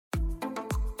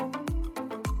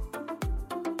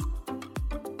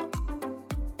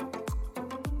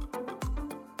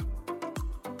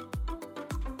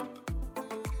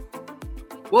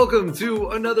Welcome to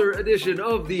another edition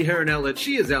of the Heron Outlet.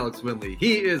 She is Alex Winley.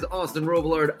 He is Austin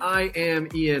Robillard. I am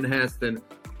Ian Haston.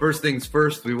 First things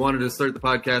first, we wanted to start the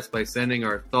podcast by sending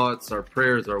our thoughts, our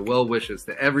prayers, our well wishes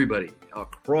to everybody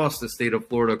across the state of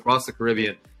Florida, across the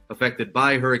Caribbean, affected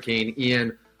by Hurricane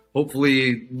Ian.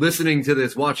 Hopefully, listening to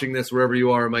this, watching this, wherever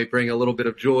you are, might bring a little bit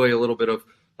of joy, a little bit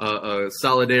of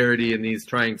solidarity in these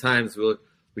trying times.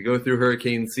 We go through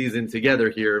hurricane season together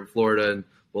here in Florida, and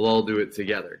we'll all do it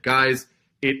together. Guys,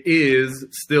 it is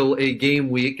still a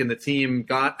game week, and the team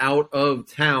got out of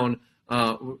town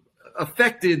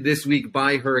affected this week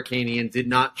by Hurricane Ian, did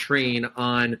not train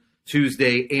on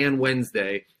Tuesday and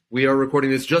Wednesday. We are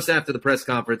recording this just after the press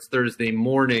conference Thursday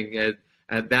morning,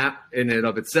 and that in and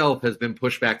of itself has been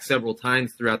pushed back several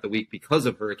times throughout the week because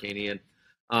of Hurricane Ian.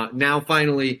 Now,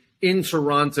 finally, in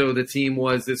Toronto, the team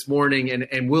was this morning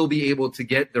and will be able to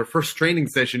get their first training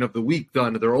session of the week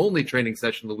done, their only training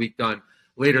session of the week done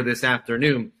later this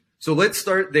afternoon. So let's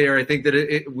start there. I think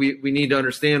that we need to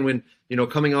understand when,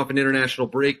 coming off an international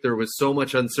break, there was so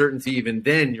much uncertainty. Even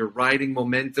then, you're riding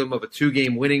momentum of a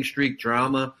 2-game winning streak,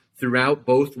 drama throughout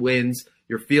both wins.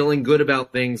 You're feeling good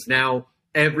about things. Now,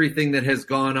 everything that has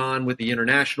gone on with the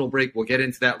international break, we'll get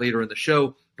into that later in the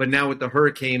show. But now with the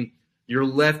hurricane, you're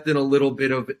left in a little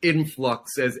bit of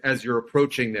influx as you're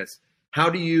approaching this. How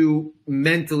do you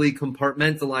mentally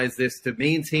compartmentalize this to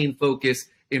maintain focus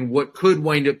in what could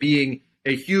wind up being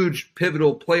a huge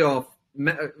pivotal playoff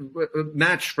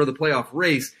match for the playoff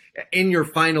race in your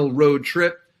final road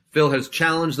trip? Phil has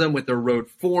challenged them with their road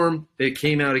form. They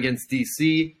came out against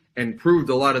DC and proved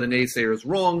a lot of the naysayers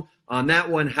wrong. On that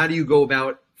one, how do you go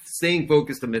about staying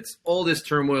focused amidst all this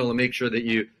turmoil and make sure that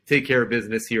you take care of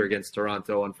business here against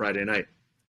Toronto on Friday night?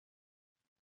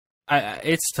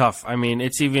 It's tough. I mean,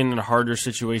 it's even a harder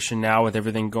situation now with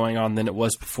everything going on than it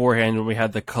was beforehand when we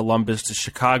had the Columbus to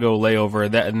Chicago layover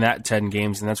in that 10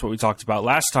 games. And that's what we talked about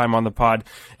last time on the pod,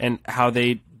 and how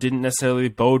they didn't necessarily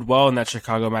bode well in that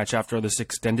Chicago match after this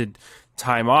extended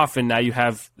time off. And now you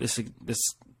have this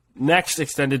next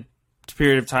extended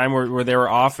period of time where they were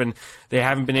off and they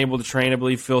haven't been able to train. I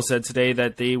believe Phil said today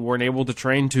that they weren't able to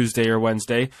train Tuesday or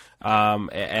Wednesday,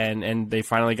 and they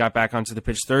finally got back onto the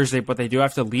pitch Thursday, but they do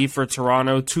have to leave for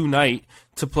Toronto tonight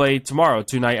to play tomorrow,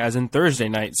 tonight as in Thursday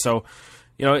night. So,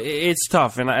 it's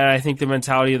tough, and I think the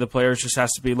mentality of the players just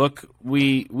has to be, look,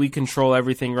 we control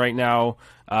everything right now.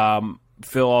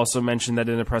 Phil also mentioned that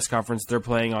in a press conference they're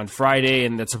playing on Friday,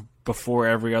 and that's before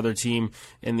every other team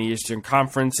in the Eastern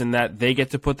Conference, and that they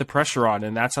get to put the pressure on,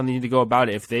 and that's how they need to go about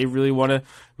it. If they really want to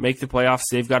make the playoffs,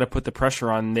 they've got to put the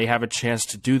pressure on, and they have a chance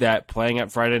to do that playing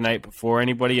at Friday night before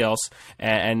anybody else,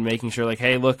 and making sure, like,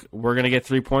 hey, look, we're going to get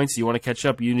 3 points. You want to catch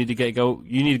up, you need to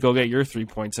go get your 3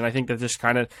 points. And I think that's just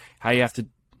kind of how you have to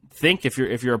think if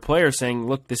you're a player, saying,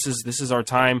 look, this is our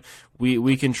time.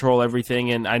 We control everything.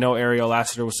 And I know Ariel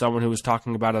Lassiter was someone who was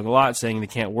talking about it a lot, saying they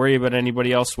can't worry about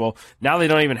anybody else. Well, now they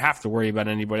don't even have to worry about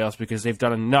anybody else because they've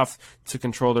done enough to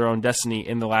control their own destiny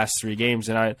in the last 3 games.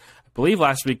 And I believe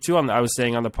last week too, I was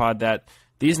saying on the pod that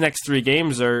these next 3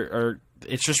 games are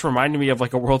it's just reminding me of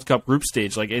like a World Cup group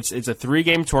stage. Like it's a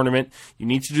 3-game tournament. You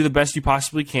need to do the best you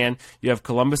possibly can. You have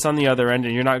Columbus on the other end,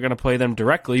 and you're not going to play them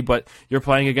directly, but you're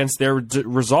playing against their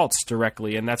results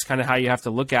directly, and that's kind of how you have to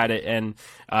look at it. And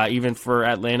even for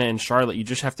Atlanta and Charlotte, you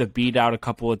just have to beat out a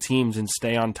couple of teams and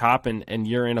stay on top, and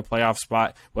you're in a playoff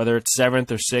spot, whether it's 7th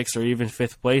or 6th or even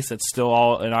 5th place. That's still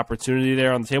all an opportunity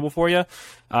there on the table for you.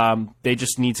 They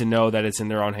just need to know that it's in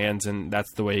their own hands, and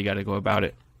that's the way you got to go about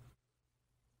it.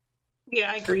 Yeah,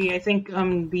 I agree. I think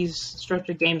these stretch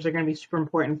of games are going to be super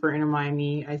important for Inter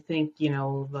Miami. I think, the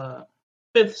 5th,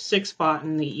 6th spot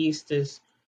in the East is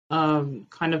kind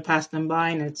of passed them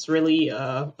by, and it's really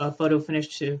a photo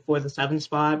finish for the 7th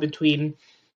spot between,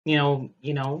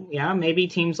 maybe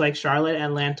teams like Charlotte,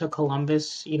 Atlanta,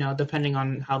 Columbus, depending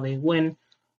on how they win.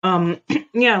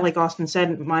 Like Austin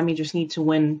said, Miami just need to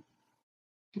win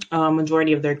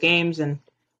majority of their games, and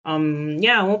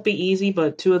it won't be easy,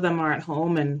 but 2 of them are at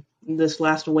home, and this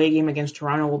last away game against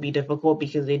Toronto will be difficult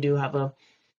because they do have a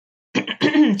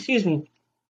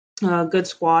good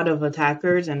squad of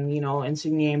attackers, and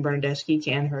Insigne and Bernardeschi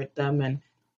can hurt them,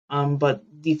 and but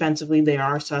defensively they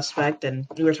are suspect. And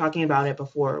we were talking about it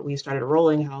before we started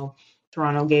rolling, how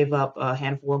Toronto gave up a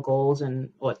handful of goals in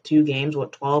 2 games,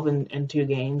 12 in 2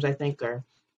 games, I think, or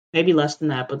maybe less than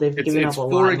that. But they've given up a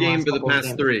lot. 4 a game for the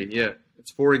past 3. Yeah,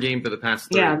 it's 4 a game for the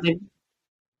past 3. Yeah.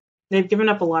 They've given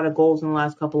up a lot of goals in the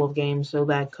last couple of games, so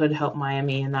that could help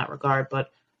Miami in that regard.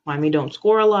 But Miami don't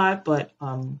score a lot, but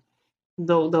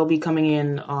they'll be coming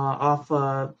in off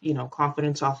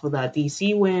confidence off of that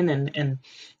DC win, and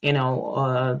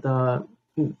the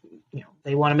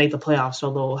they want to make the playoffs,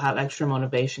 so they'll have extra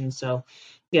motivation. So,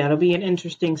 yeah, it'll be an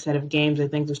interesting set of games. I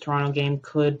think this Toronto game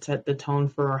could set the tone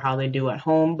for how they do at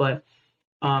home, but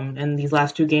and these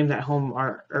last two games at home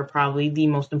are probably the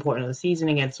most important of the season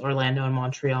against Orlando and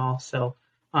Montreal. So,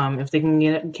 if they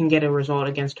can get a result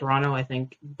against Toronto, I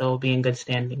think they'll be in good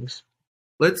standings.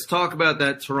 Let's talk about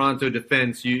that Toronto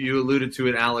defense. You alluded to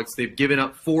it, Alex. They've given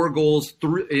up 4 goals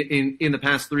in the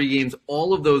past 3 games.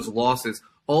 All of those losses,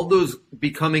 all those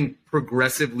becoming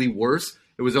progressively worse.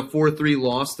 It was a 4-3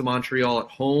 loss to Montreal at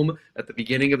home at the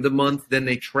beginning of the month. Then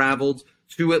they traveled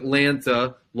to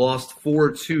Atlanta, lost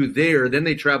 4-2 there. Then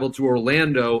they traveled to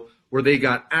Orlando, where they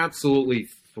got absolutely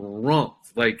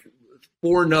thrumped, like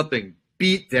 4-0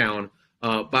 beat down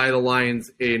by the Lions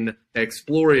in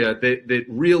Exploria. That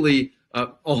really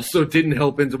also didn't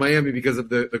help into Miami because of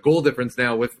the goal difference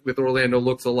now with Orlando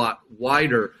looks a lot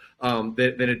wider than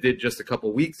it did just a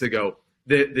couple weeks ago.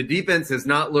 The defense has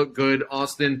not looked good.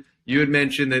 Austin, you had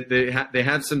mentioned that they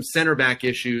have some center back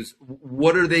issues.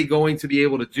 What are they going to be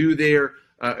able to do there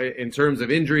in terms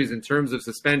of injuries, in terms of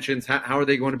suspensions? How are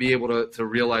they going to be able to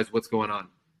realize what's going on?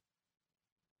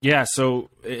 Yeah,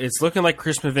 so it's looking like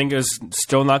Chris Mavinga's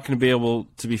still not going to be able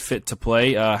to be fit to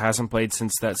play. Hasn't played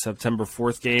since that September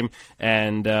 4th game,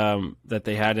 and that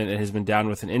they had, and has been down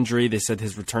with an injury. They said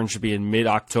his return should be in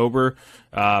mid-October.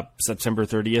 September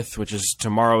 30th, which is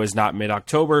tomorrow, is not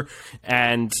mid-October.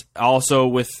 And also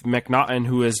with McNaughton,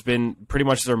 who has been pretty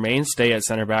much their mainstay at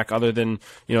center back, other than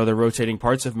the rotating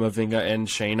parts of Mavinga and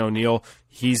Shane O'Neill,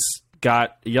 he's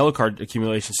got a yellow card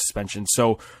accumulation suspension.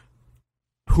 So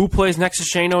who plays next to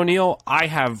Shane O'Neill? I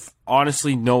have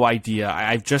honestly no idea.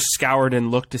 I've just scoured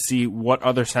and looked to see what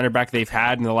other center back they've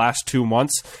had in the last 2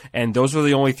 months, and those were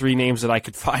the only 3 names that I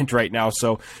could find right now.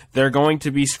 So they're going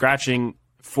to be scratching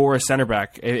for a center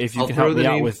back. If you can help me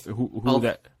out with who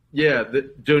that... Yeah,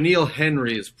 Doniel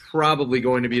Henry is probably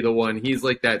going to be the one. He's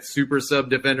like that super sub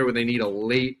defender when they need a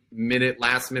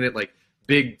last minute, like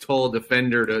big, tall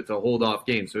defender to hold off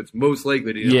games. So it's most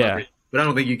likely to be Henry, but I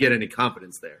don't think you get any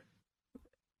confidence there.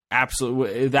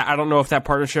 Absolutely. I don't know if that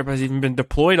partnership has even been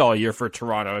deployed all year for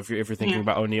Toronto, if you're thinking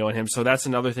about O'Neill and him. So that's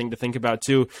another thing to think about,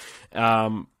 too.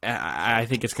 I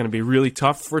think it's going to be really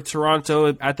tough for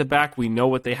Toronto at the back. We know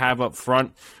what they have up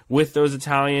front with those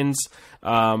Italians.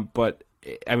 But,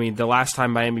 I mean, the last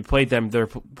time Miami played them, they're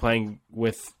playing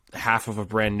with half of a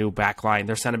brand new back line.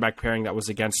 Their center back pairing that was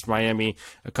against Miami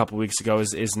a couple weeks ago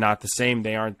is not the same.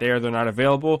 They aren't there. They're not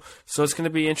available. So it's going to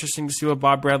be interesting to see what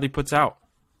Bob Bradley puts out.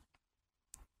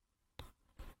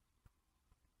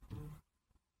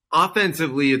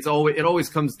 Offensively, it always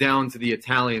comes down to the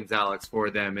Italians, Alex, for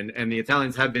them, and the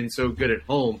Italians have been so good at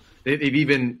home. They've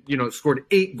even scored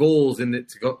 8 goals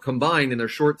combined in their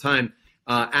short time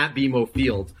at BMO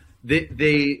Field.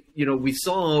 We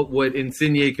saw what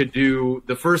Insigne could do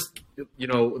the first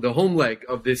the home leg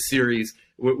of this series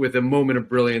with a moment of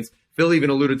brilliance. Phil even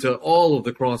alluded to all of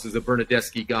the crosses that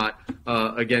Bernardeschi got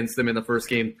against them in the first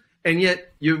game. And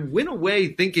yet you went away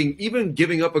thinking, even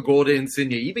giving up a goal to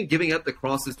Insigne, even giving up the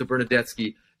crosses to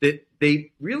Bernardeschi, that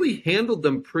they really handled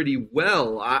them pretty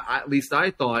well, at least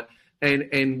I thought,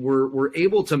 and were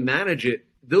able to manage it.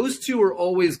 Those two are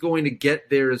always going to get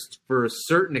theirs for a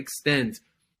certain extent.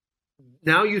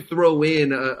 Now you throw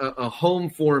in a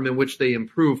home form in which they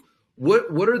improve.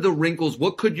 What are the wrinkles?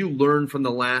 What could you learn from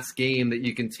the last game that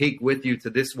you can take with you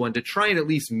to this one to try and at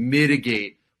least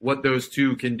mitigate what those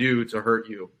two can do to hurt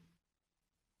you?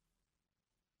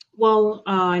 Well,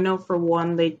 I know for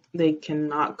one, they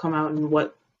cannot come out in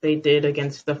what they did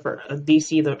against the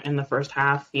DC in the first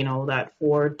half. That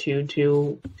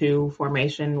 4-2-2-2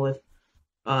 formation with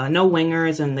no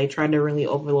wingers, and they tried to really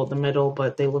overload the middle,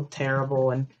 but they looked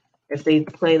terrible. And if they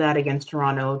play that against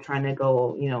Toronto, trying to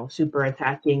go super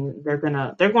attacking, they're going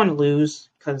to lose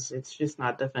because it's just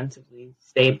not defensively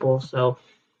stable. So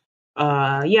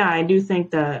I do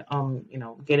think that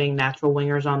getting natural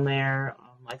wingers on there,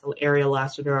 like Ariel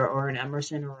Lassiter or an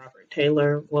Emerson or Robert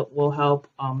Taylor will help.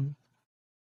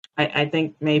 I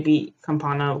think maybe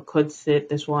Campana could sit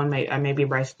this one, maybe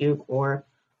Bryce Duke, or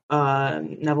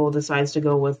Neville decides to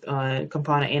go with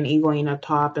Campana and Higuain up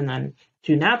top, and then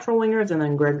 2 natural wingers, and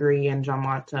then Gregory and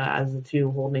Giammatta as the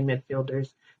 2 holding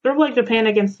midfielders. Sort of like Japan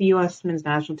against the U.S. men's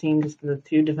national team, just the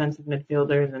 2 defensive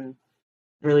midfielders and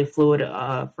really fluid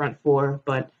front 4.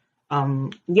 But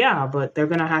but they're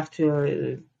going to have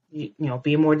to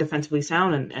be more defensively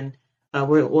sound, and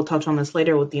we'll touch on this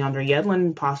later with DeAndre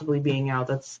Yedlin possibly being out.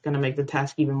 That's going to make the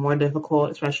task even more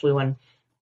difficult, especially when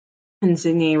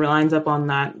Insigne lines up on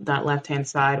that left-hand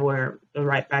side where the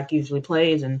right back usually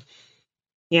plays. And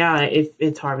yeah, if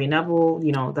it's Harvey Neville,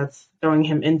 that's throwing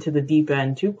him into the deep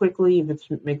end too quickly. If it's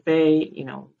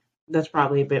McVay, that's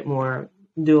probably a bit more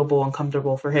doable and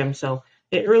comfortable for him. So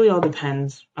it really all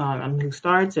depends on who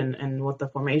starts and what the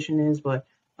formation is. But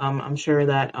I'm sure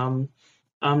that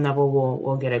Neville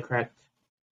will get it correct.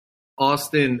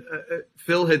 Austin,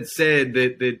 Phil had said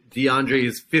that DeAndre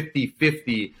is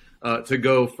 50-50 to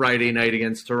go Friday night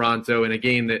against Toronto in a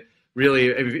game that really,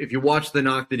 if you watch the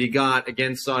knock that he got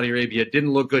against Saudi Arabia, it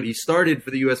didn't look good. He started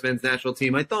for the U.S. men's national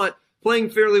team, I thought, playing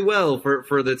fairly well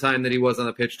for the time that he was on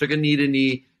the pitch. Took a knee to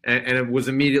knee and was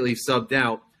immediately subbed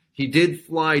out. He did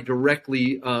fly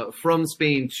directly from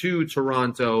Spain to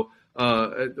Toronto,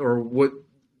 or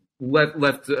what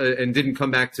left and didn't come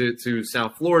back to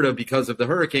South Florida because of the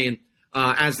hurricane,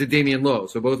 as did Damian Lowe.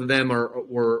 So both of them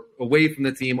were away from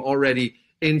the team already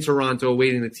in Toronto,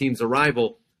 awaiting the team's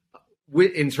arrival.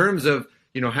 In terms of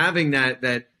having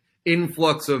that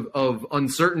influx of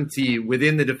uncertainty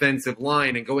within the defensive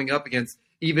line and going up against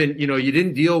even you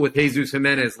didn't deal with Jesus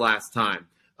Jimenez last time,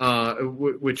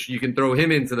 which you can throw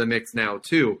him into the mix now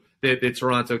too. That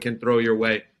Toronto can throw your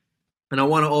way. And I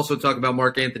want to also talk about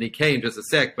Mark-Anthony Kaye in just a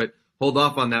sec, but hold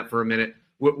off on that for a minute.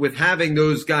 With having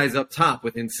those guys up top,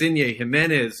 with Insigne,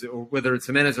 Jimenez, or whether it's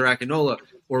Jimenez or Akinola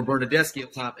or Bernardeschi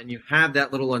up top, and you have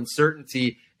that little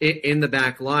uncertainty in the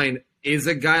back line, is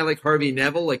a guy like Harvey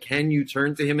Neville, like, can you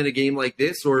turn to him in a game like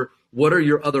this, or what are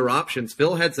your other options?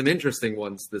 Phil had some interesting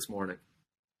ones this morning.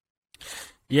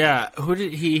 Yeah, who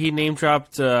did he name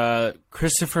dropped?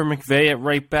 Christopher McVey at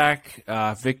right back,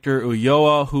 Victor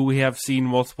Ulloa, who we have seen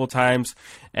multiple times,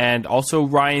 and also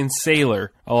Ryan Saylor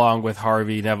along with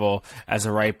Harvey Neville as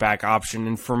a right back option.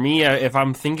 And for me, if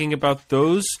I'm thinking about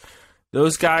those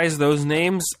guys, those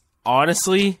names,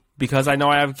 honestly, because I know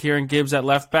I have Kieran Gibbs at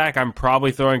left back, I'm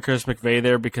probably throwing Chris McVey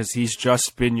there because he's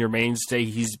just been your mainstay.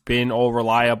 He's been all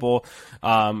reliable,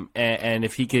 and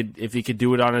if he could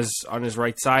do it on his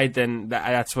right side, then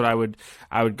that's what I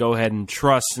would go ahead and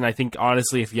trust. And I think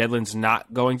honestly, if Yedlin's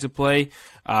not going to play,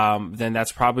 then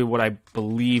that's probably what I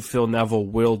believe Phil Neville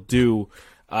will do.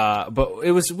 But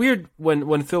it was weird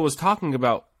when Phil was talking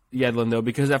about Yedlin though,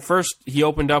 because at first he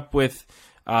opened up with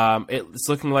it's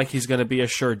looking like he's going to be a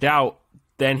sure doubt.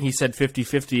 Then he said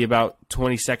 50-50 about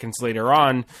 20 seconds later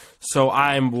on. So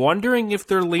I'm wondering if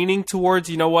they're leaning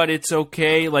towards, it's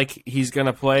okay, like he's going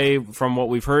to play. From what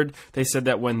we've heard, they said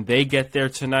that when they get there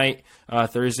tonight,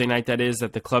 Thursday night that is,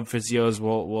 that the club physios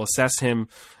will assess him.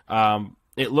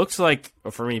 It looks like,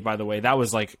 for me, by the way, that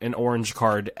was like an orange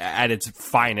card at its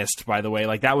finest, by the way.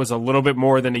 Like that was a little bit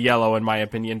more than a yellow in my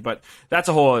opinion, but that's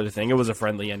a whole other thing. It was a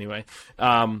friendly anyway.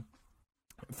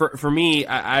 For me,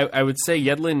 I would say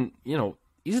Yedlin,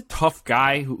 he's a tough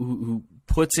guy who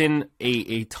puts in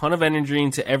a ton of energy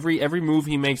into every move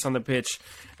he makes on the pitch.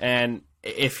 And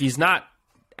if he's not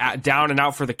down and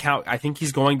out for the count, I think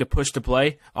he's going to push to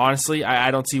play. Honestly,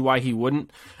 I don't see why he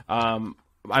wouldn't.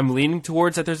 I'm leaning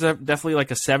towards that there's definitely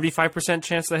like a 75%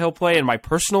 chance that he'll play, in my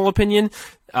personal opinion.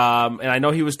 And I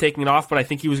know he was taking it off, but I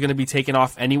think he was going to be taken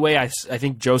off anyway. I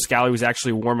think Joe Scally was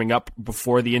actually warming up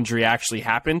before the injury actually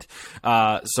happened.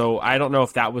 So I don't know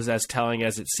if that was as telling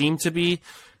as it seemed to be.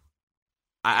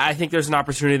 I think there's an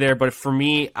opportunity there, but for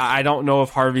me, I don't know if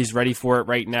Harvey's ready for it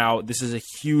right now. This is a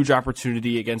huge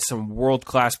opportunity against some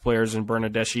world-class players in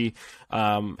Bernardeschi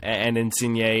and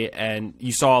Insigne, and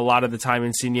you saw a lot of the time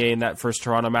Insigne in that first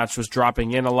Toronto match was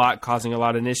dropping in a lot, causing a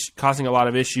lot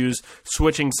of issues,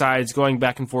 switching sides, going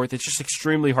back and forth. It's just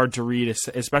extremely hard to read,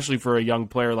 especially for a young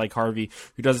player like Harvey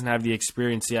who doesn't have the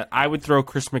experience yet. I would throw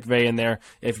Chris McVey in there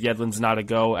if Yedlin's not a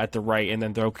go at the right, and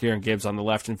then throw Kieran Gibbs on the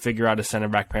left and figure out a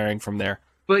center-back pairing from there.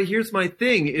 But here's my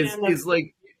thing: is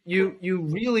like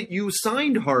you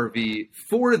signed Harvey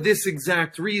for this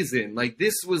exact reason. Like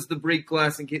this was the break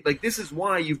glass and like this is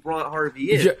why you brought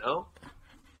Harvey in. No?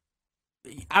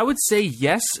 I would say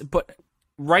yes, but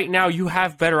right now you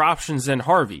have better options than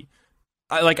Harvey.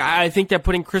 I think that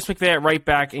putting Chris McVey at right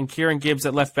back and Kieran Gibbs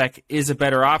at left back is a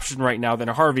better option right now than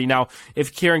Harvey. Now,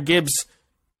 if Kieran Gibbs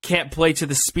can't play to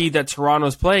the speed that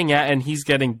Toronto's playing at, and he's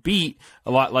getting beat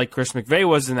a lot like Chris McVey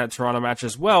was in that Toronto match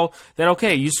as well, then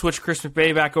okay, you switch Chris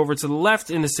McVey back over to the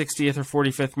left in the 60th or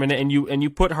 45th minute, and you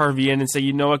put Harvey in and say,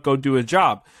 you know what, go do a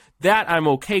job. That I'm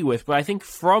okay with, but I think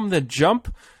from the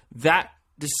jump, that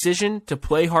decision to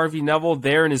play Harvey Neville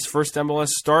there in his first MLS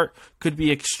start could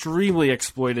be extremely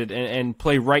exploited and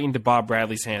play right into Bob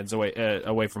Bradley's hands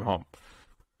away from home.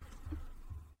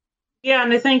 Yeah,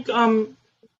 and I think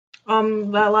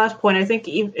that last point, I think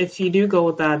if you do go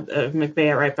with that,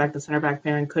 McVey at right back, the center back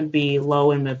pairing could be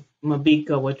Lowe and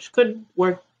Mabika, which could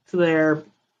work to their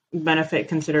benefit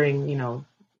considering,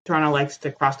 Toronto likes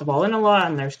to cross the ball in a lot,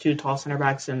 and there's two tall center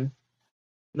backs in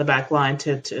the back line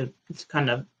to kind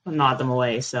of nod them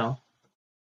away. So,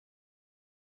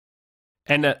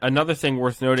 and another thing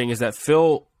worth noting is that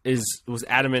Phil was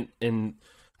adamant in,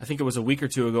 I think it was a week or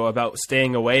two ago, about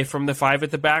staying away from the five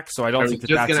at the back. So I don't think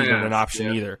that's even an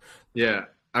option either. Yeah.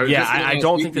 I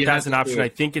don't think that's an option. I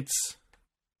think it's...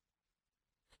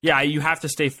 Yeah, you have to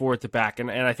stay four at the back, and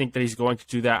I think that he's going to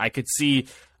do that.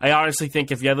 I honestly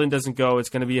think if Yedlin doesn't go, it's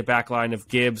going to be a back line of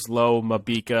Gibbs, Lowe,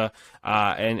 Mabika,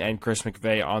 and Chris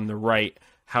McVey on the right.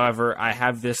 However, I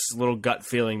have this little gut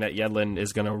feeling that Yedlin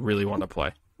is going to really want to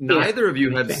play. Neither of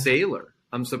you have Saylor.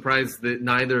 I'm surprised that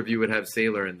neither of you would have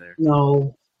Saylor in there.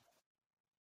 No.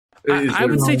 I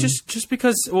would say just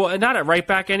because, well, not at right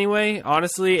back anyway,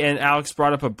 honestly. And Alex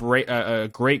brought up a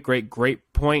great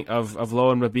point of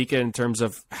Lowe and Mabika in terms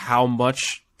of how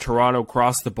much Toronto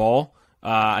crossed the ball.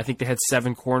 I think they had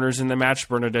 7 corners in the match.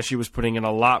 Bernardeschi was putting in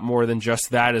a lot more than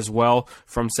just that as well,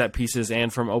 from set pieces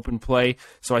and from open play.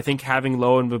 So I think having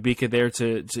Lowe and Mabika there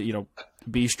to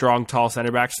be strong, tall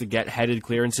center backs to get headed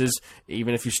clearances.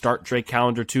 Even if you start Drake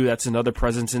Callender too, that's another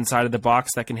presence inside of the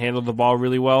box that can handle the ball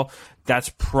really well. That's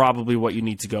probably what you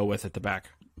need to go with at the back.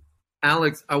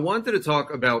 Alex, I wanted to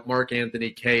talk about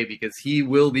Mark-Anthony Kaye because he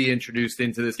will be introduced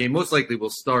into this game. Most likely will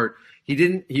start.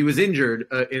 He was injured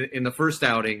in the first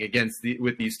outing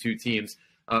with these two teams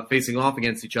facing off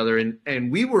against each other.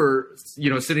 And we were,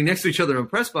 sitting next to each other in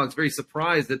press box, very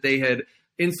surprised that they had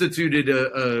instituted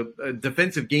a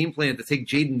defensive game plan to take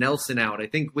Jaden Nelson out. I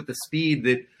think with the speed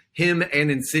that him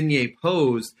and Insigne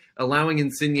posed, allowing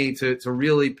Insigne to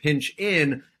really pinch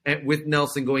in with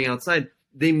Nelson going outside,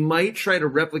 they might try to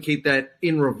replicate that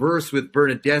in reverse with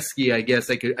Bernardeschi. I guess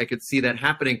I could see that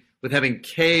happening with having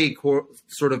Kaye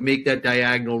sort of make that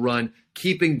diagonal run,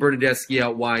 keeping Bernardeschi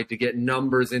out wide to get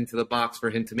numbers into the box for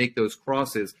him to make those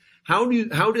crosses. How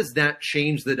does that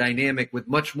change the dynamic with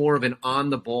much more of an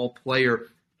on-the-ball player?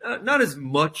 Not as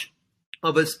much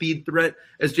of a speed threat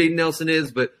as Jaden Nelson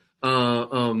is, but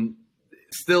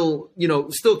still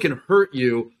can hurt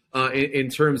you in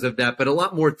terms of that, but a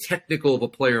lot more technical of a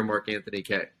player, Mark-Anthony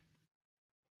Kaye.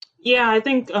 Yeah, I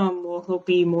think he'll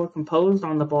be more composed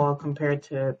on the ball compared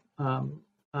to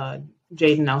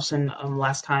Jaden Nelson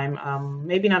last time.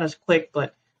 Maybe not as quick,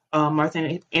 but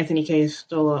Anthony Kaye is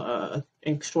still an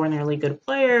extraordinarily good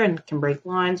player and can break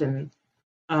lines and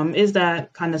is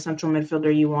that kind of central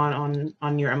midfielder you want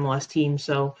on your MLS team.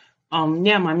 So,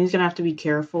 Miami's going to have to be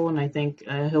careful, and I think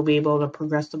he'll be able to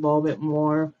progress the ball a bit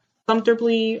more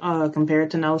comfortably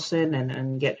compared to Nelson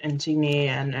and get Insigne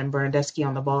and Bernardeschi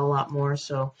on the ball a lot more.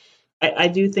 So I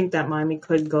do think that Miami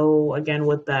could go again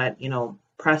with that,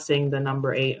 pressing the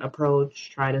number 8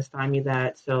 approach, try to stymie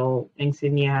that. So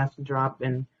Insigne has to drop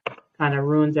and kind of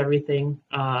ruins everything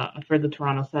for the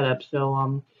Toronto setup.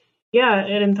 So,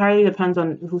 it entirely depends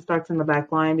on who starts in the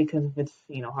back line, because if it's,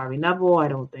 Harvey Neville, I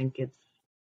don't think it's,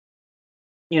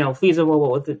 feasible.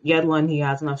 But with Yedlin, he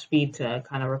has enough speed to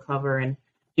kind of recover and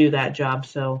do that job.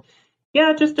 So,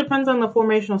 it just depends on the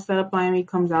formational setup Miami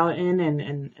comes out in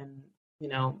and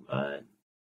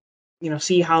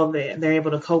see how they're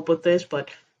able to cope with this. But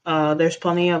there's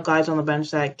plenty of guys on the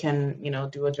bench that can,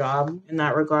 do a job in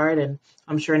that regard. And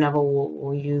I'm sure Neville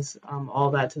will use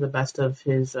all that to the best of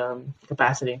his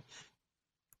capacity.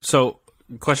 So,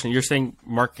 question, you're saying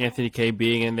Mark-Anthony Kaye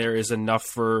being in there is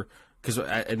enough because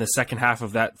in the second half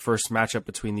of that first matchup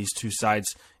between these two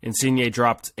sides, Insigne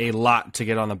dropped a lot to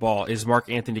get on the ball. Is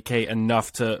Mark-Anthony Kaye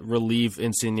enough to relieve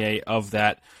Insigne of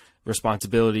that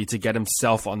responsibility to get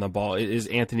himself on the ball? Is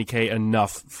Anthony Kaye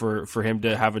enough for him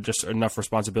to have just enough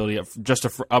responsibility just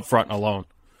up front alone?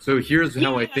 So here's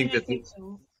how I think that.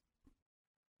 So.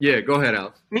 Yeah, go ahead,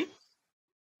 Alex. Mm-hmm.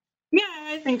 Yeah,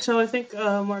 I think so. I think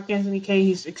Mark-Anthony Kaye,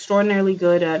 he's extraordinarily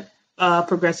good at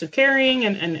progressive carrying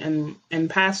and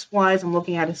pass-wise. I'm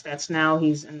looking at his stats now.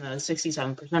 He's in the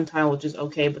 67th percentile, which is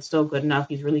okay, but still good enough.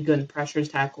 He's really good in pressures,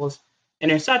 tackles,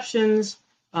 interceptions.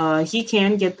 He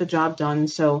can get the job done.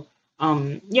 So,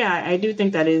 I do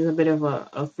think that is a bit of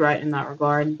a threat in that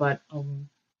regard. But,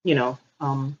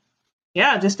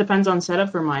 it just depends on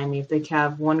setup for Miami. If they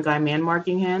have one guy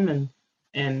man-marking him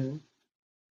and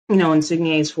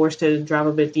Insigne is forced to drop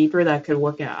a bit deeper, that could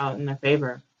work out in their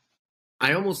favor.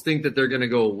 I almost think that they're going to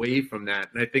go away from that,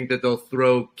 and I think that they'll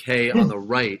throw Kaye on the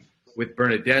right with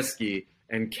Bernardeschi,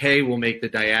 and Kaye will make the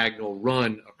diagonal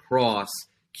run across,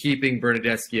 keeping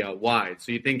Bernardeschi out wide.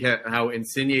 So you think how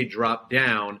Insigne dropped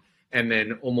down, and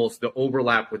then almost the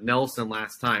overlap with Nelson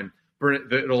last time,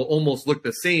 it'll almost look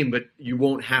the same, but you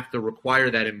won't have to require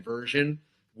that inversion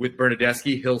with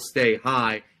Bernardeschi. He'll stay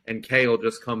high, and Kay will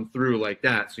just come through like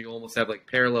that. So you almost have like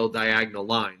parallel diagonal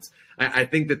lines. I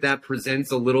think that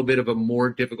presents a little bit of a more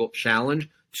difficult challenge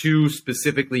to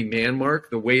specifically man mark.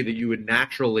 The way that you would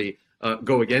naturally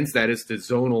go against that is to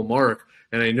zonal mark.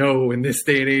 And I know in this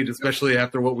day and age, especially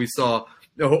after what we saw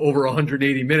over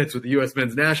 180 minutes with the U.S.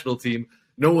 men's national team,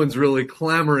 no one's really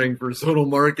clamoring for zonal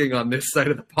marking on this side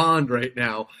of the pond right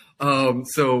now. It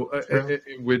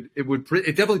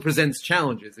definitely presents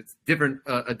challenges. It's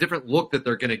a different look that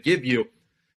they're going to give you.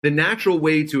 The natural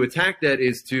way to attack that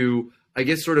is to, I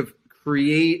guess, sort of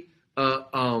create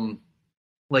a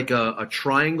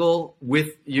triangle with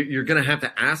you're going to have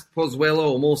to ask Pozuelo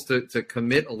almost to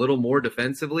commit a little more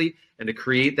defensively and to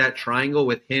create that triangle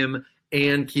with him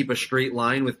and keep a straight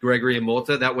line with Gregory and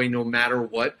Mota. That way, no matter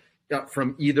what,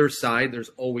 from either side, there's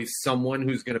always someone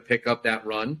who's going to pick up that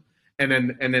run. And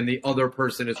then the other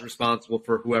person is responsible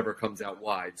for whoever comes out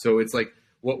wide. So it's like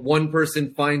what one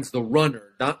person finds the runner,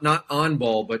 not on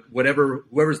ball, but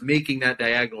whoever's making that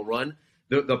diagonal run,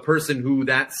 the person who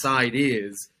that side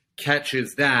is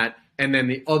catches that, and then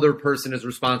the other person is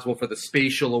responsible for the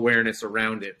spatial awareness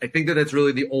around it. I think that's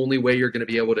really the only way you're going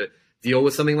to be able to deal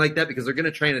with something like that, because they're going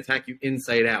to try and attack you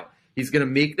inside out. He's going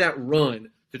to make that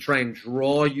run to try and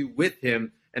draw you with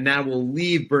him, and that will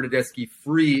leave Bernadeschi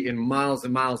free in miles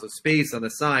and miles of space on the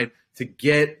side to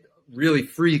get really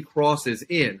free crosses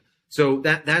in. So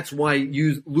that's why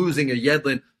losing a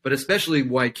Yedlin, but especially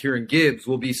why Kieran Gibbs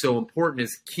will be so important,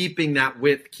 is keeping that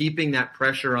width, keeping that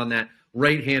pressure on that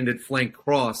right-handed flank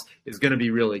cross is going to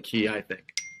be really key, I think.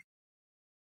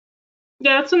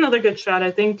 Yeah, that's another good shot,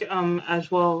 I think,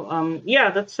 as well.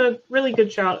 That's a really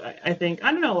good shot, I think.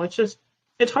 I don't know, it's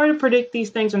hard to predict these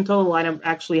things until the lineup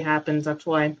actually happens. That's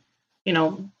why,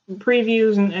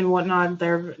 previews and whatnot,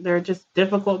 they're just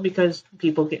difficult because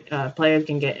players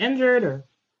can get injured, or,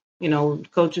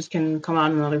 coaches can come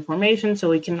out in another formation, so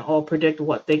we can all predict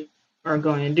what they are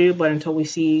going to do. But until we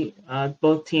see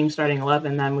both teams starting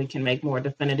 11, then we can make more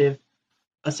definitive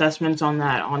assessments on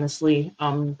that, honestly.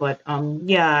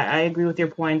 I agree with your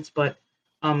points, but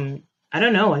I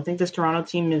don't know. I think this Toronto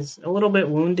team is a little bit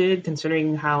wounded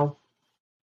considering how,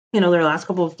 their last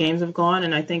couple of games have gone.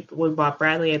 And I think with Bob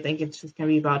Bradley, I think it's just going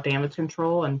to be about damage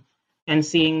control and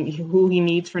seeing who he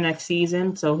needs for next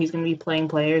season. So he's going to be playing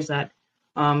players that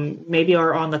maybe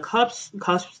are on the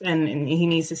cusps, and he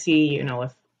needs to see,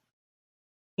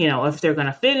 if they're going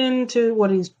to fit into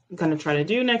what he's going to try to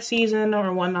do next season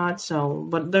or whatnot. So,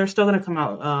 but they're still going to come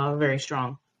out very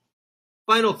strong.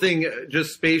 Final thing,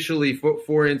 just spatially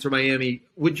for Inter Miami,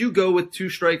 would you go with two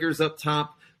strikers up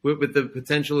top with the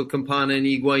potential of Campana and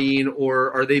Higuain,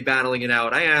 or are they battling it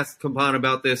out? I asked Campana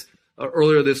about this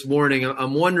earlier this morning.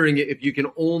 I'm wondering if you can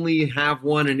only have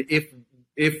one, and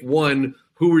if one,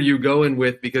 who are you going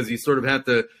with? Because you sort of have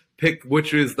to pick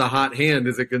which is the hot hand.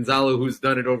 Is it Gonzalo, who's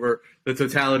done it over the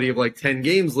totality of like 10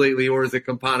 games lately, or is it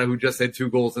Campana, who just had 2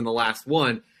 goals in the last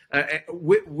one?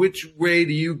 Which way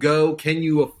do you go? Can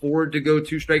you afford to go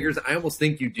 2 strikers? I almost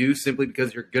think you do, simply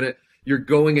because you're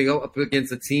going up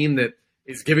against a team that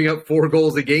is giving up 4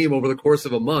 goals a game over the course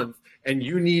of a month, and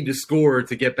you need to score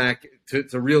to get back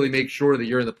to really make sure that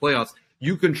you're in the playoffs.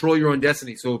 You control your own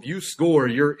destiny. So if you score,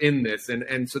 you're in this.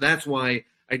 And so that's why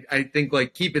I think,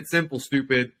 like, keep it simple,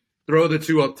 stupid. Throw the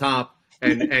 2 up top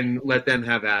and let them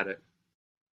have at it.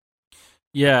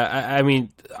 Yeah, I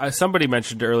mean, somebody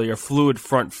mentioned earlier fluid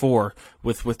front 4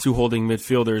 with 2 holding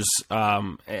midfielders,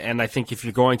 and I think if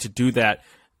you're going to do that,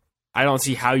 I don't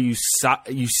see how you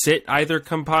sit either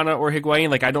Campana or Higuain.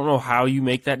 Like, I don't know how you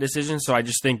make that decision, so I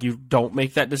just think you don't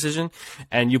make that decision,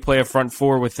 and you play a front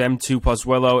 4 with them 2,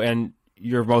 Pozuelo, and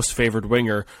your most favored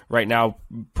winger right now,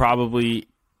 probably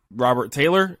Robert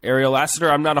Taylor, Ariel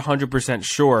Lassiter. I'm not 100%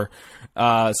 sure.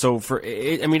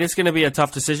 It's going to be a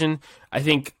tough decision. I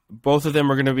think both of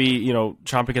them are going to be,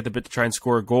 chomping at the bit to try and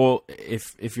score a goal.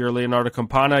 If you're Leonardo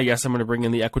Campana, yes, I'm going to bring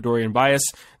in the Ecuadorian bias.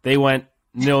 They went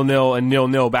 0-0 and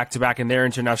 0-0 back-to-back in their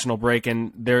international break,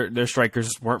 and their strikers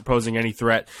weren't posing any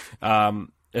threat,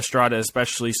 Estrada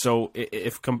especially. So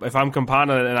if I'm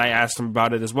Campana, and I asked him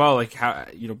about it as well, like, how,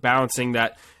 balancing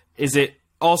that, is it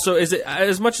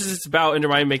as much as it's about Inter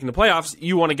Miami making the playoffs,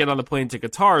 you want to get on the plane to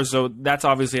Qatar, so that's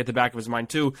obviously at the back of his mind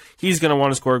too. He's going to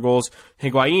want to score goals.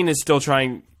 Higuain is still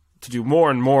trying to do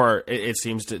more and more, it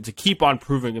seems, to keep on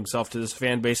proving himself to this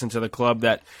fan base and to the club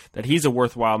that he's a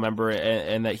worthwhile member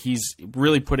and that he's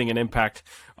really putting an impact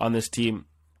on this team.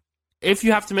 If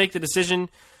you have to make the decision,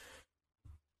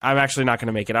 I'm actually not going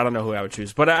to make it. I don't know who I would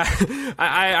choose, but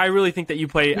I really think that you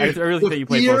play. I really think that you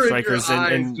play both strikers,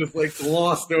 and just like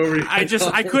glossed over. I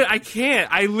can't.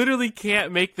 I literally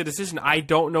can't make the decision. I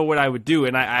don't know what I would do,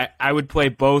 and I would play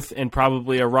both, and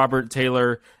probably a Robert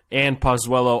Taylor and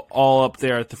Pozuelo all up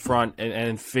there at the front,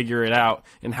 and figure it out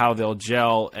and how they'll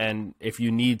gel. And if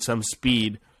you need some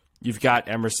speed, you've got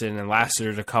Emerson and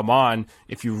Lassiter to come on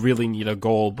if you really need a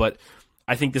goal, but.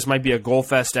 I think this might be a goal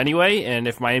fest anyway, and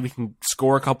if Miami can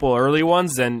score a couple early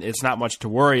ones, then it's not much to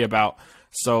worry about.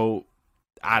 So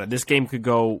this game could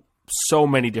go so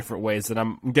many different ways that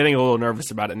I'm getting a little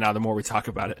nervous about it now the more we talk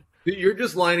about it. You're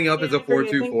just lining up as a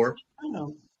 4-2-4?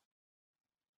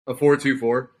 A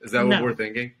 4-2-4? Is that what we're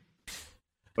thinking?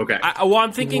 Okay.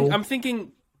 I'm thinking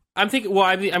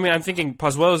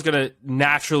Pozuelo is going to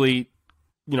naturally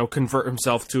convert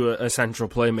himself to a central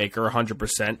playmaker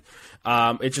 100%.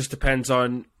 It just depends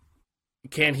on,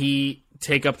 can he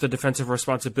take up the defensive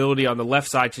responsibility on the left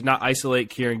side to not isolate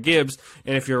Kieran Gibbs?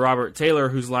 And if you're Robert Taylor,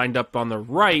 who's lined up on the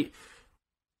right,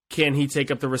 can he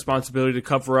take up the responsibility to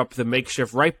cover up the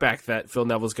makeshift right back that Phil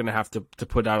Neville's going to have to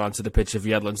put out onto the pitch if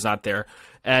Yedlin's not there?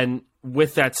 And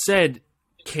with that said,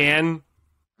 can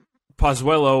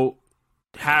Pozuelo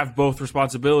have both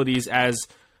responsibilities as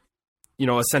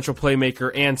a central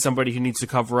playmaker and somebody who needs to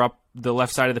cover up the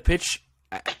left side of the pitch?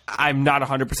 I'm not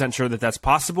 100% sure that that's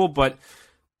possible, but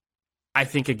I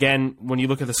think, again, when you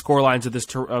look at the score lines of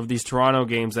these Toronto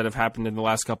games that have happened in the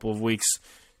last couple of weeks,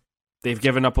 they've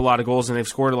given up a lot of goals and they've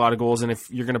scored a lot of goals, and if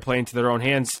you're going to play into their own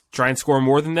hands, try and score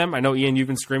more than them. I know, Ian, you've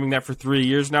been screaming that for 3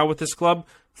 years now with this club.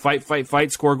 Fight,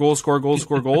 score goals,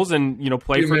 and,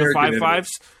 play for the 5-5s.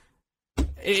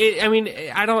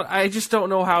 I just don't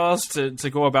know how else to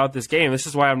go about this game. This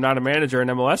is why I'm not a manager in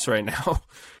MLS right now.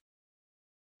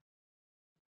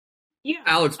 Yeah,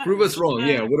 Alex, prove us wrong.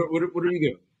 Yeah, what are you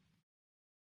doing?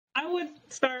 I would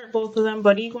start both of them,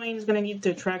 but Higuaín is going to need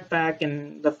to track back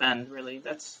and defend. Really,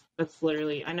 that's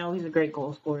literally. I know he's a great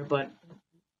goal scorer, but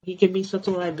he could be such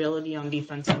a liability on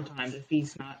defense sometimes if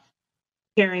he's not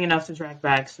caring enough to track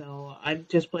back. So I'd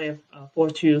just play a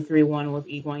 4-2-3-1 with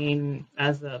Higuaín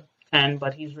as the 10,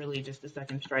 but he's really just the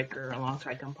second striker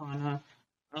alongside Campana.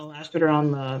 Lassiter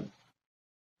on the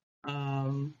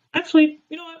actually,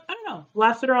 you know what? I don't know.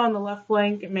 Lassiter on the left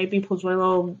flank, maybe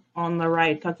Pozuelo on the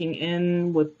right, tucking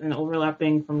in with an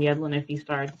overlapping from Yedlin if he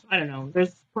starts. I don't know.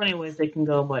 There's plenty of ways they can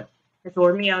go, but if it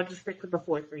were me, I would just stick with the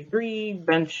 4-3-3,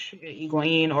 bench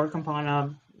Higuaín or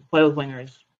Campana, play with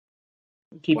wingers.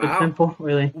 Keep it simple,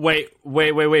 really. Wait!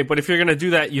 But if you're gonna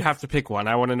do that, you have to pick one.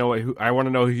 I want to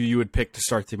know who you would pick to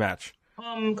start the match.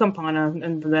 Campana,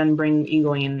 and then bring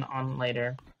Higuaín on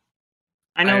later.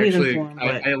 I know he's in form,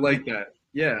 but I like that.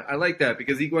 Yeah, I like that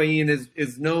because Higuaín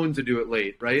is known to do it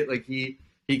late, right? Like he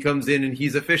comes in and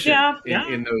he's efficient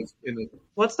in those.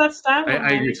 What's that stat?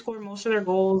 They score most of their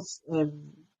goals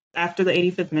after the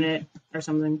 85th minute or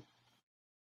something.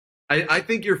 I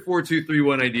think your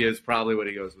 4-2-3-1 idea is probably what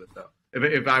he goes with, though.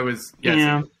 If I was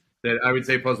guessing, that I would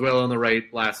say Pozuelo on the right,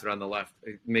 Lassiter on the left.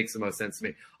 It makes the most sense to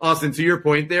me. Austin, to your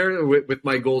point there with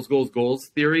my goals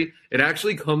theory, it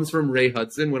actually comes from Ray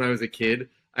Hudson. When I was a kid,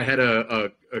 I had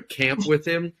a camp with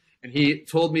him, and he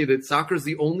told me that soccer is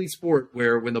the only sport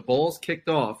where when the ball's kicked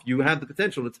off, you have the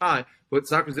potential to tie, but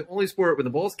soccer is the only sport when the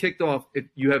ball's kicked off,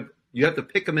 you have to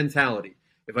pick a mentality.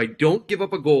 If I don't give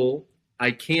up a goal,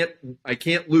 I can't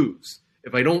lose.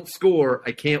 If I don't score,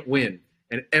 I can't win.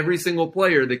 And every single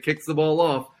player that kicks the ball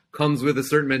off comes with a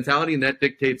certain mentality, and that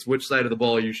dictates which side of the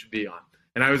ball you should be on.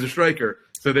 And I was a striker,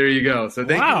 so there you go. So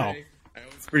thank you. I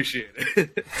always appreciate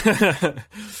it.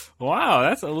 Wow,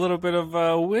 that's a little bit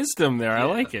of wisdom there. I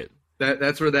like it.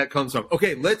 That's where that comes from.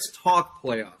 Okay, let's talk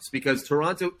playoffs, because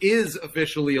Toronto is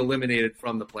officially eliminated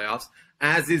from the playoffs,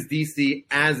 as is DC,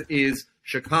 as is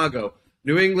Chicago.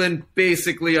 New England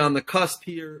basically on the cusp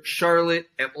here. Charlotte,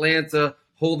 Atlanta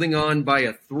holding on by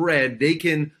a thread.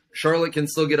 Charlotte can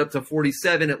still get up to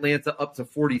 47, Atlanta up to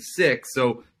 46.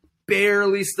 So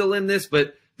barely still in this,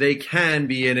 but they can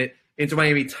be in it. Inter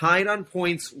Miami tied on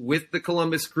points with the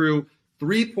Columbus Crew,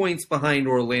 3 points behind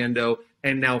Orlando,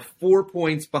 and now 4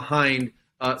 points behind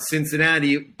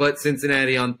Cincinnati, but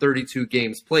Cincinnati on 32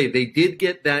 games played. They did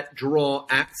get that draw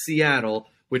at Seattle,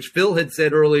 which Phil had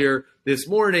said earlier this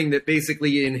morning that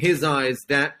basically in his eyes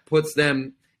that puts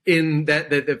them in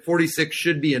that 46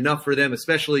 should be enough for them,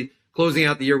 especially closing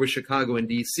out the year with Chicago and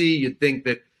DC. You'd think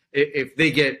that if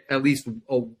they get at least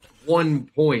 1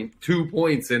 point, 2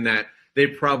 points in that, they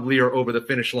probably are over the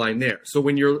finish line there. So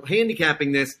when you're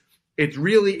handicapping this, it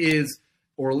really is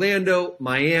Orlando,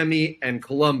 Miami, and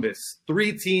Columbus.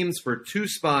 3 teams for 2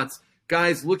 spots.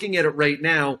 Guys, looking at it right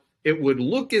now, it would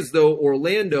look as though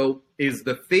Orlando is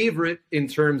the favorite in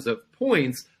terms of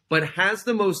points, but has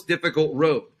the most difficult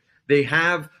road. They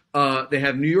have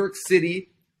New York City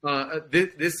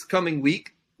this coming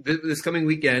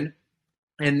weekend,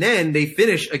 and then they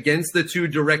finish against the two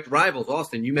direct rivals.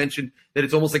 Austin, you mentioned that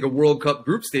it's almost like a World Cup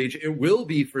group stage. It will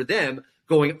be for them,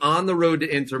 going on the road to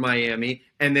Inter Miami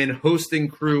and then hosting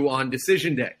Crew on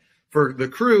Decision Day. For the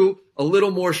Crew, a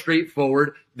little more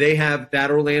straightforward. They have that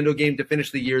Orlando game to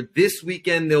finish the year. This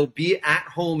weekend, they'll be at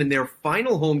home in their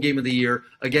final home game of the year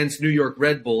against New York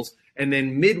Red Bulls. And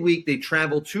then midweek, they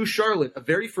travel to Charlotte, a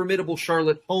very formidable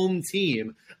Charlotte home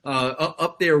team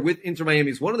up there with Inter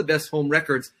Miami's one of the best home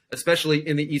records, especially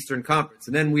in the Eastern Conference.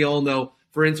 And then we all know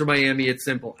for Inter Miami, it's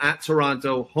simple. At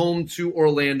Toronto, home to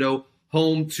Orlando,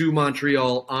 home to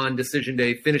Montreal on Decision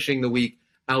Day, finishing the week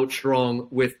out strong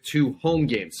with 2 home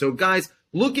games. So, guys,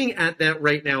 looking at that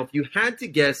right now, if you had to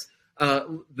guess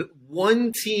the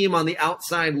one team on the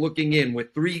outside looking in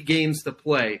with 3 games to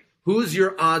play, who's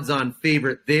your odds-on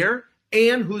favorite there,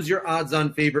 and who's your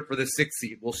odds-on favorite for the 6th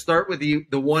seed? We'll start with the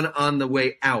one on the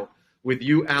way out with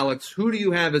you, Alex. Who do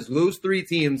you have as those 3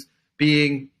 teams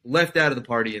being left out of the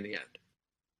party in the end?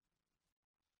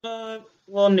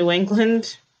 Well, New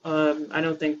England. I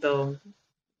don't think they'll.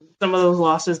 Some of those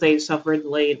losses they suffered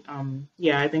late.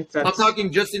 I think that's. I'm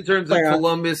talking just in terms of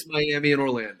Columbus, Miami, and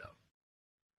Orlando.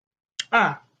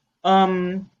 I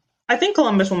think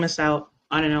Columbus will miss out.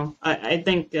 I don't know. I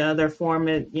think their form,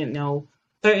 they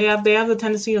have the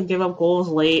tendency to give up goals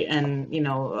late, and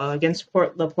against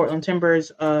the Portland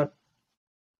Timbers a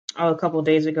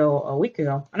week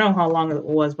ago. I don't know how long it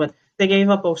was, but they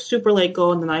gave up a super late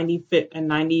goal in the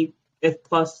 95th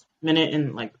plus minute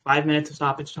and like 5 minutes of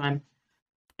stoppage time.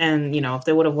 And if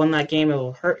they would have won that game,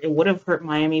 it would have hurt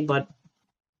Miami. But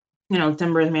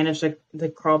Timbers managed to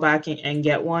crawl back and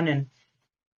get one, and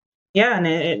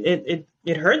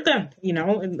it hurt them.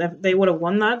 If they would have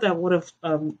won that would have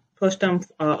pushed them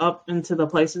up into the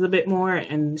places a bit more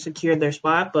and secured their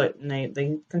spot. But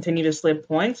they continue to slip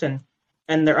points, and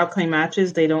their upcoming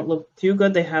matches, they don't look too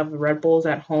good. They have the Red Bulls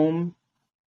at home,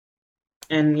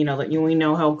 and we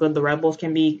know how good the Red Bulls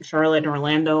can be. Charlotte and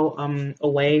Orlando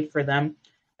away for them.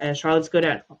 Charlotte's good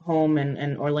at home,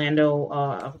 and Orlando,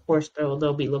 of course,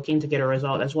 they'll be looking to get a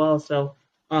result as well. So,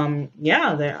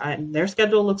 their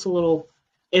schedule looks a little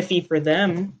iffy for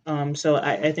them. So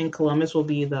I think Columbus will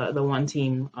be the one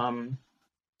team,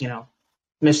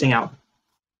 missing out.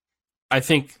 I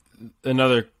think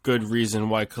another good reason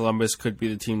why Columbus could be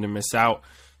the team to miss out,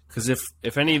 because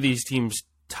if any of these teams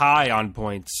tie on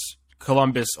points,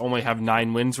 Columbus only have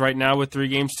 9 wins right now with 3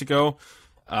 games to go.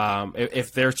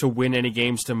 If they're to win any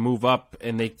games to move up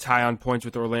and they tie on points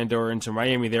with Orlando or Inter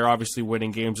Miami, they're obviously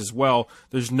winning games as well.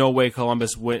 There's no way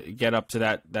Columbus would get up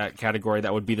to that category.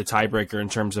 That would be the tiebreaker in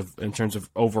terms of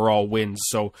overall wins.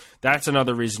 So that's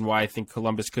another reason why I think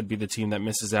Columbus could be the team that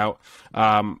misses out.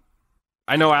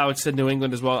 I know Alex said New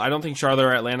England as well. I don't think Charlotte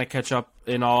or Atlanta catch up,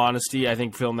 in all honesty. I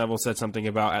think Phil Neville said something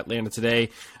about Atlanta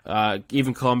today.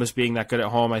 Even Columbus being that good at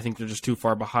home, I think they're just too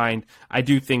far behind. I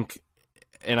do think,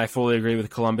 and I fully agree with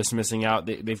Columbus missing out.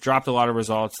 They've dropped a lot of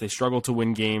results. They struggle to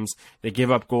win games. They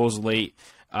give up goals late.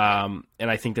 And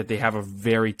I think that they have a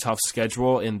very tough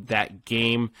schedule. And that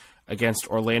game against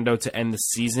Orlando to end the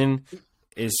season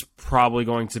is probably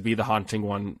going to be the haunting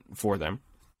one for them.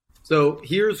 So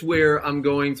here's where I'm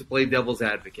going to play devil's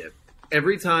advocate.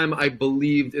 Every time I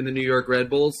believed in the New York Red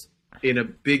Bulls in a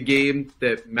big game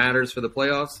that matters for the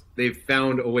playoffs, they've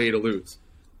found a way to lose.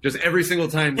 Just every single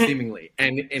time, seemingly.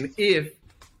 And if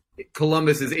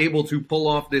Columbus is able to pull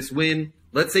off this win,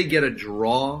 let's say get a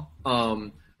draw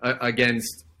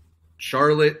against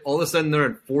Charlotte, all of a sudden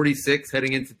they're at 46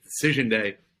 heading into Decision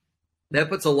Day. That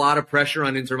puts a lot of pressure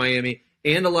on Inter Miami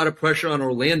and a lot of pressure on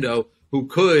Orlando, who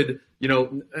could,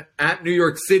 at New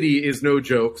York City is no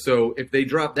joke. So if they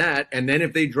drop that, and then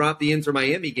if they drop the Inter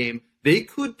Miami game, they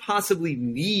could possibly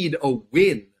need a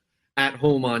win at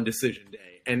home on Decision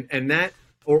Day. And that,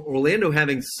 or Orlando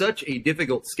having such a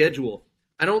difficult schedule,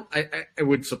 it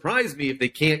would surprise me if they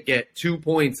can't get 2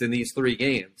 points in these 3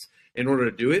 games in order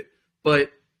to do it.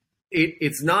 But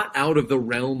it's not out of the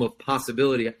realm of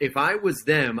possibility. If I was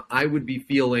them, I would be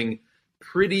feeling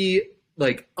pretty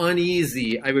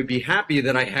uneasy. I would be happy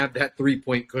that I have that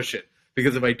 3-point cushion,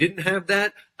 because if I didn't have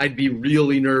that, I'd be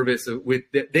really nervous.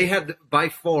 They have by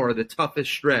far the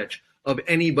toughest stretch of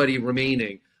anybody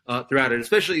remaining throughout it,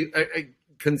 especially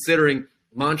considering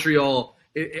Montreal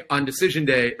on Decision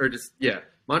Day,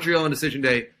 Montreal on Decision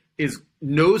Day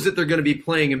knows that they're going to be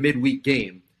playing a midweek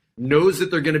game, knows that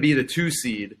they're going to be the 2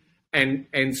 seed,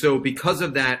 and so because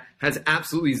of that has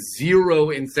absolutely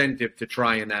zero incentive to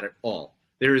try in that at all.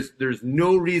 There's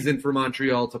no reason for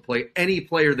Montreal to play any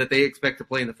player that they expect to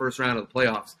play in the first round of the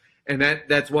playoffs, and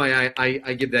that's why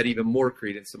I give that even more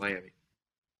credence to Miami.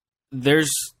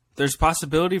 There's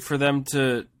possibility for them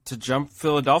to jump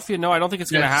Philadelphia. No, I don't think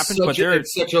it's going to happen. But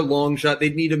it's such a long shot.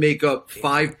 They'd need to make up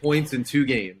 5 points in 2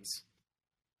 games.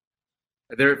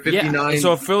 They're at 59. Yeah,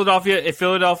 so if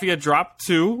Philadelphia drop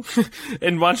 2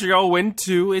 and Montreal win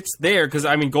 2, it's there because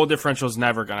goal differential is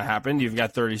never going to happen. You've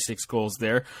got 36 goals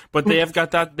there, but they've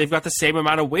got the same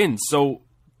amount of wins. So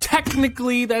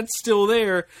technically, that's still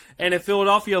there. And if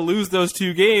Philadelphia lose those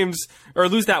 2 games or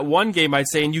lose that 1 game, I'd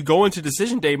say, and you go into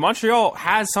decision day, Montreal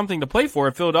has something to play for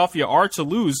if Philadelphia are to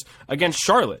lose against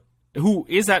Charlotte, who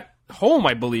is at home,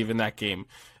 I believe, in that game.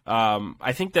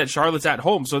 I think that Charlotte's at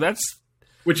home, so that's.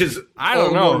 Which is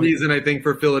more reason, I think,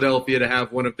 for Philadelphia to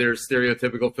have one of their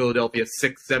stereotypical Philadelphia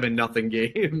 6-7-0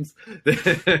 games.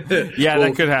 Yeah,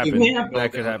 that could happen.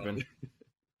 That could happen.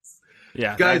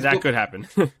 Yeah, guys, that could happen.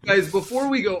 Guys, before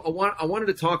we go, I wanted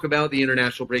to talk about the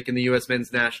international break in the U.S.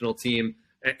 men's national team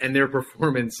and their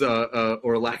performance,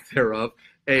 or lack thereof.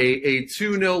 A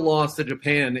 2-0 loss to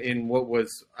Japan in what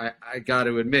was, I got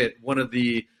to admit, one of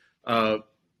the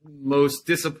most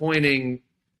disappointing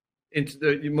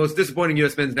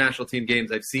U.S. men's national team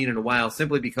games I've seen in a while,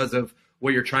 simply because of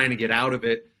what you're trying to get out of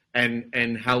it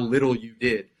and how little you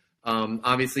did.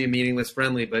 Obviously a meaningless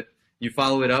friendly, but you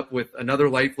follow it up with another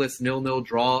lifeless 0-0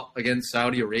 draw against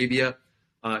Saudi Arabia.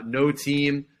 No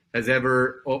team has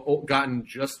ever gotten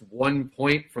just 1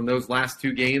 point from those last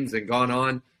 2 games and gone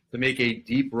on to make a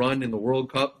deep run in the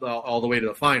World Cup all the way to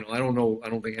the final. I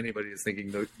don't think anybody is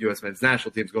thinking the U.S. men's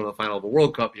national team is going to the final of the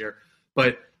World Cup here,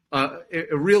 but it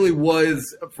really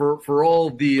was for all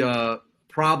the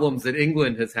problems that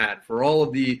England has had, for all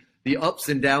of the ups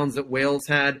and downs that Wales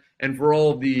had, and for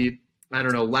all of the,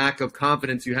 lack of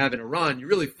confidence you have in Iran. You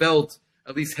really felt,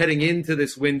 at least heading into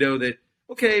this window, that,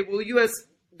 okay, well, the U.S.,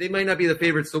 they might not be the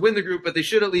favorites to win the group, but they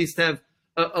should at least have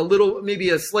a little, maybe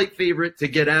a slight favorite to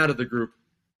get out of the group.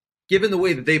 Given the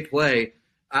way that they play,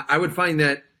 I would find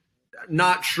that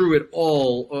not true at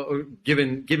all,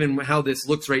 given how this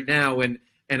looks right now, and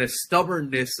a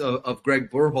stubbornness of Greg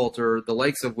Berhalter, the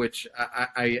likes of which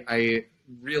I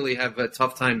really have a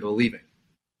tough time believing.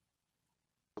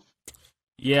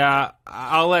 Yeah,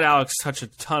 I'll let Alex touch a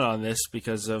ton on this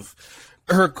because of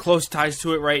her close ties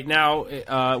to it right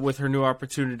now with her new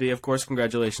opportunity. Of course,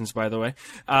 congratulations, by the way.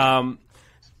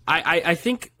 I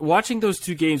think watching those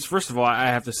 2 games, first of all, I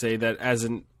have to say that as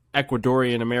an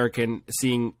Ecuadorian American,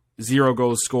 seeing 0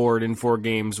 goals scored in 4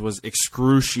 games was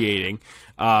excruciating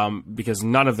because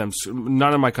none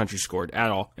of my country scored at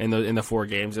all in the 4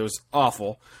 games. It was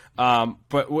awful.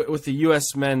 But with the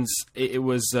U.S. men's, it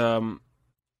was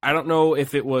I don't know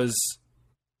if it was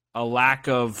a lack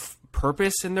of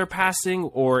purpose in their passing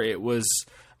or it was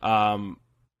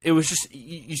just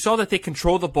you saw that they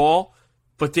controlled the ball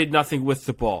but did nothing with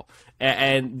the ball.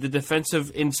 And the defensive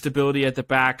instability at the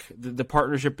back, the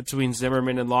partnership between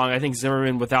Zimmerman and Long, I think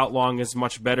Zimmerman without Long is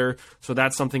much better, so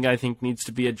that's something I think needs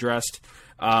to be addressed.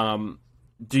 Do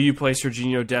you play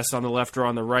Sergiño Dest on the left or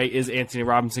on the right? Is Anthony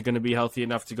Robinson going to be healthy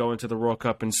enough to go into the World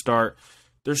Cup and start?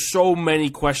 There's so many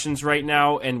questions right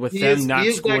now, and with them not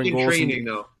scoring goals. He is back in training,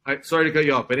 though. Sorry to cut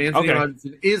you off, but Anthony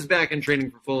Robinson is back in training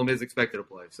for Fulham, is expected to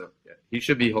play, so yeah, he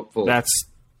should be hopeful.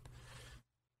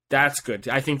 That's good.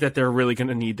 I think that they're really going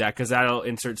to need that because that'll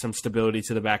insert some stability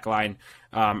to the back line,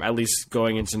 at least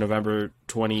going into November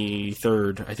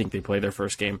 23rd. I think they play their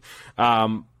first game.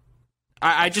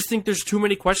 I just think there's too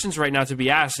many questions right now to be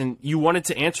asked, and you wanted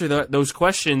to answer those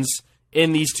questions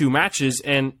in these 2 matches,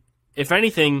 and if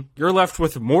anything, you're left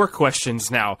with more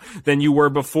questions now than you were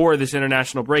before this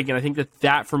international break, and I think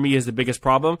that for me is the biggest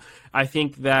problem. I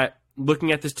think that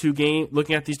looking at these 2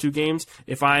 games,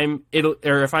 if I'm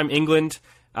England,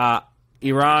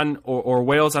 Iran or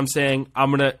Wales, I'm saying I'm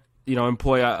gonna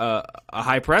employ a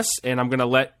high press, and I'm gonna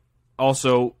let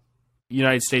also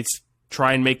United States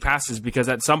try and make passes because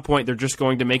at some point they're just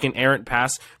going to make an errant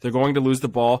pass. They're going to lose the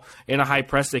ball in a high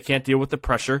press. They can't deal with the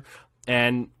pressure,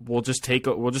 and we'll just take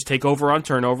over on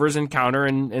turnovers and counter,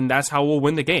 and that's how we'll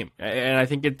win the game. And I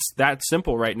think it's that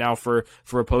simple right now for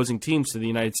opposing teams to the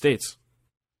United States.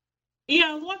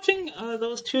 Yeah, watching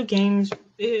those 2 games,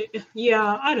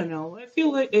 I don't know.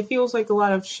 It feels like a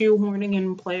lot of shoehorning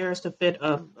in players to fit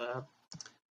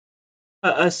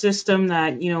a system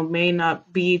that may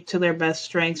not be to their best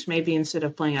strengths. Maybe instead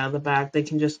of playing out of the back, they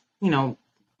can just I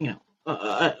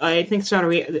think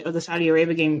the Saudi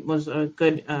Arabia game was a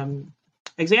good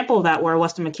example of that, where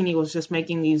Weston McKennie was just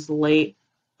making these late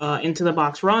into the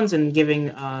box runs and giving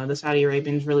the Saudi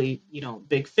Arabians really,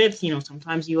 big fits.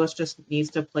 Sometimes U.S. just needs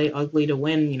to play ugly to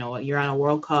win. You're at a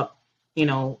World Cup.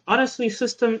 Honestly,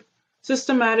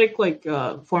 systematic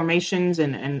formations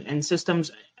and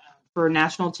systems for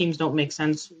national teams don't make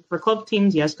sense. For club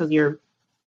teams, yes, because you're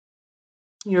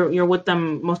with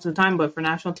them most of the time. But for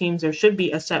national teams, there should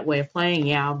be a set way of playing.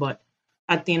 Yeah, but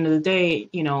at the end of the day,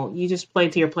 you just play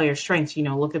to your players' strengths.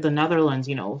 Look at the Netherlands.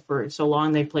 For so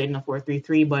long they played in a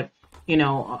 4-3-3, but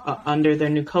under their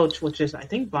new coach, which is I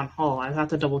think Van Gaal. I have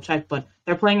to double check, but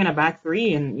they're playing in a back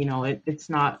three, and it's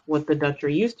not what the Dutch are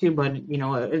used to, but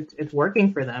it's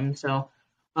working for them. So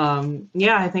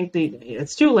I think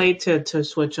it's too late to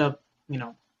switch up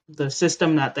the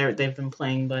system that they've been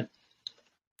playing, but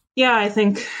yeah, I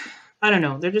think I don't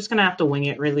know. They're just gonna have to wing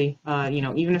it, really.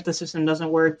 Even if the system doesn't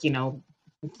work,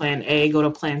 plan A, go to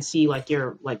plan C, like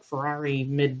Ferrari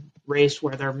mid race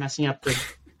where they're messing up the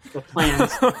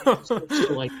plans. So,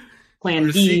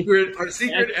 plan D. Our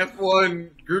secret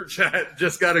F1 group chat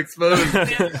just got exposed.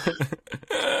 They have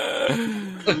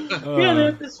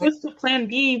to switch to plan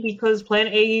B because plan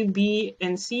A, B,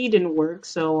 and C didn't work.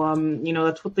 So,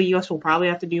 that's what the U.S. will probably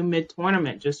have to do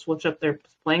mid-tournament. Just switch up their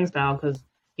playing style because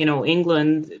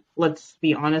England, let's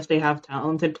be honest, they have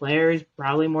talented players,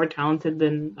 probably more talented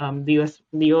than the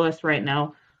U.S. right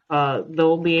now.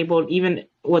 They'll be able, even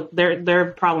with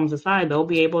their problems aside, they'll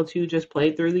be able to just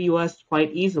play through the U.S.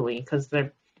 quite easily because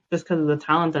of the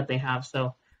talent that they have.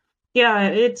 So, yeah,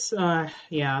 it's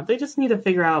they just need to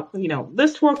figure out,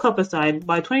 this World Cup aside,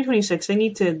 by 2026 they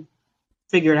need to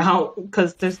figure it out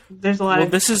because there's a lot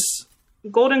of this is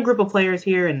golden group of players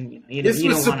here, and this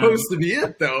was supposed to be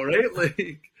it, though,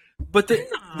 right? But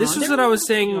this is what I was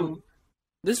saying.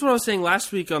 This is what I was saying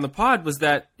last week on the pod was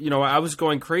that I was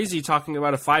going crazy talking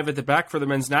about a 5 at the back for the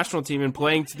men's national team and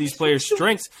playing to these players'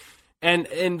 strengths, and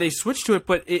they switched to it.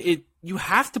 But you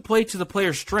have to play to the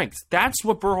players' strengths. That's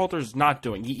what Berhalter's not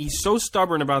doing. He's so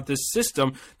stubborn about this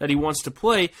system that he wants to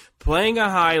playing a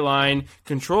high line,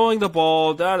 controlling the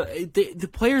ball. The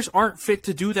players aren't fit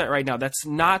to do that right now. That's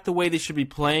not the way they should be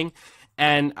playing,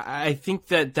 and I think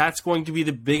that's going to be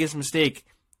the biggest mistake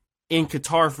in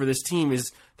Qatar for this team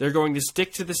is they're going to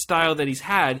stick to the style that he's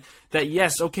had. That,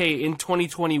 yes, okay, in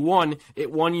 2021,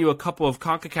 it won you a couple of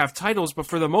CONCACAF titles, but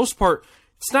for the most part,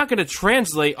 it's not going to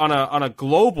translate on a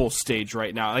global stage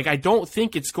right now. I don't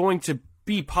think it's going to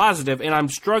be positive, and I'm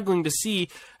struggling to see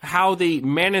how they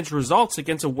manage results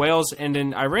against a Wales and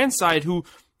an Iran side who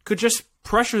could just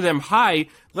pressure them high,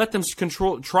 let them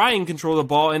try and control the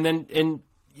ball, and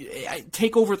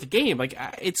take over the game.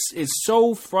 It's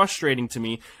so frustrating to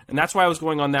me, and that's why I was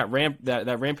going on that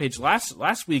rampage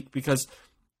last week, because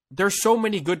there's so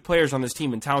many good players on this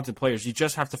team and talented players. You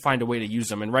just have to find a way to use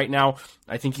them, and right now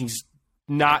I think he's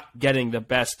not getting the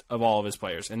best of all of his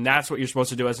players, and that's what you're supposed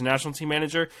to do as a national team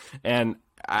manager, and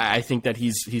I think that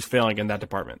he's failing in that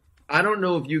department. I don't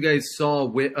know if you guys saw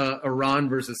Iran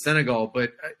versus Senegal,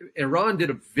 but Iran did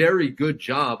a very good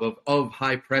job of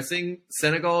high pressing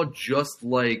Senegal, just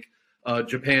like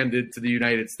Japan did to the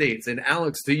United States. And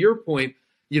Alex, to your point,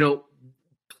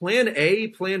 plan A,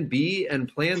 plan B, and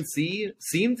plan C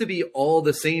seem to be all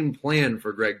the same plan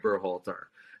for Greg Berhalter.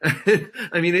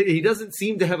 I mean, he doesn't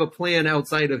seem to have a plan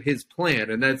outside of his plan.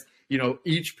 And that's,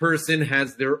 each person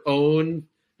has their own,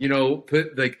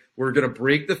 we're going to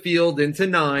break the field into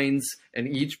 9s, and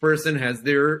each person has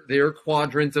their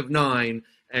quadrant of 9,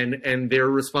 and they're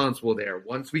responsible there.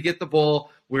 Once we get the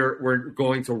ball, we're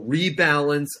going to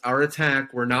rebalance our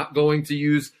attack. We're not going to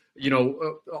use,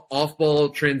 off-ball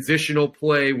transitional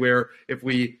play where if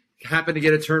we happen to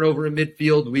get a turnover in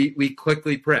midfield, we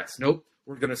quickly press. Nope.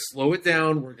 We're going to slow it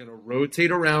down. We're going to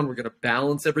rotate around. We're going to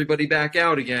balance everybody back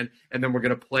out again, and then we're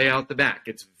going to play out the back.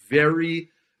 It's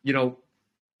very, you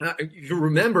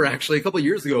remember, actually, a couple of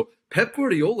years ago, Pep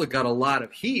Guardiola got a lot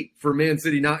of heat for Man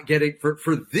City not getting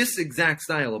for this exact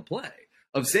style of play,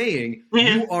 of saying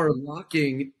you are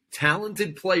locking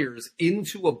talented players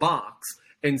into a box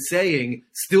and saying,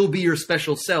 still be your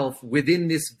special self within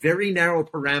this very narrow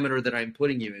parameter that I'm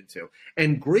putting you into.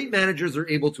 And great managers are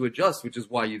able to adjust, which is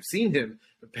why you've seen him.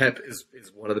 Pep is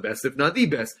one of the best, if not the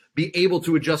best, be able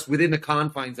to adjust within the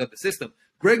confines of the system.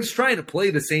 Greg's trying to play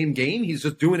the same game. He's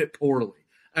just doing it poorly.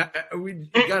 We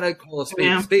got to call a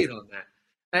spade on that.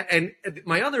 And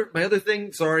my other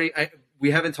thing, sorry, we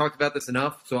haven't talked about this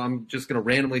enough, so I'm just going to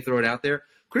randomly throw it out there.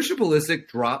 Christian Pulisic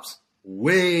drops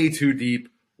way too deep,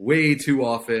 way too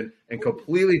often, and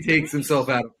completely takes himself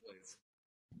out of place.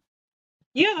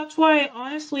 Yeah, that's why,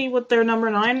 honestly, with their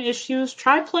number 9 issues,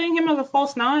 try playing him as a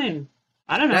false 9.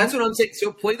 I don't know. That's what I'm saying.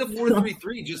 So play the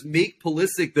 4-3-3. Just make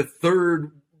Pulisic the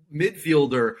third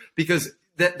midfielder, because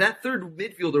that third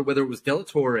midfielder, whether it was Del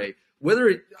Torre,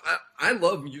 I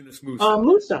love Yunus Musa.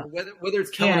 Musa. Whether it's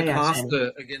Kelvin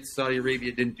Acosta against Saudi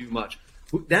Arabia didn't do much.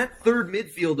 That third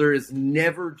midfielder is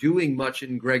never doing much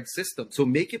in Greg's system. So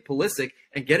make it Pulisic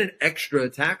and get an extra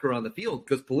attacker on the field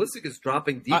because Pulisic is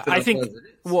dropping deep enough as it is.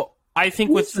 Well, I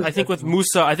think with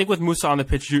Musa on the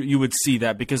pitch, you would see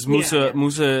that because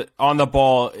Musa on the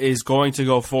ball is going to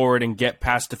go forward and get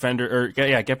past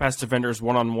defenders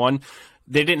one-on-one.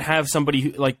 They didn't have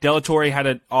somebody like De La Torre had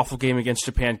an awful game against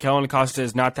Japan. Kelvin Acosta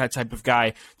is not that type of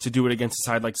guy to do it against a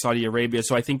side like Saudi Arabia.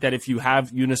 So I think that if you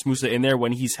have Yunus Musa in there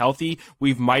when he's healthy,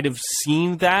 we might have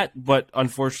seen that, but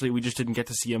unfortunately we just didn't get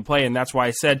to see him play. And that's why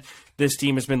I said this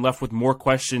team has been left with more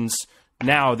questions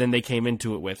now than they came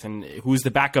into it with. And who's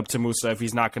the backup to Musa if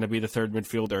he's not going to be the third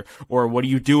midfielder? Or what do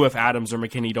you do if Adams or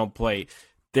McKennie don't play?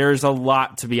 There's a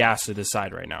lot to be asked to this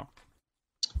side right now.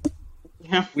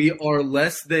 Yeah. We are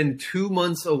less than 2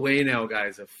 months away now,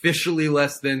 guys. Officially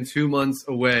less than 2 months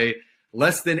away.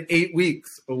 Less than 8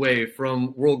 weeks away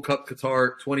from World Cup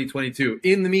Qatar 2022.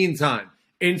 In the meantime,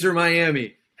 Inter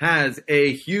Miami has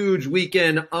a huge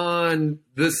weekend on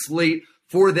the slate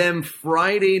for them.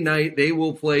 Friday night, they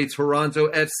will play Toronto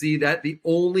FC. That's the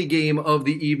only game of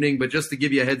the evening. But just to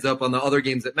give you a heads up on the other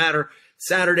games that matter,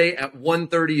 Saturday at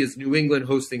 1:30 is New England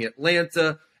hosting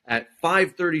Atlanta. At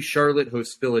 5:30, Charlotte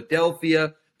hosts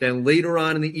Philadelphia. Then later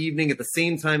on in the evening, at the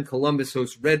same time, Columbus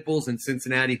hosts Red Bulls and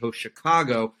Cincinnati hosts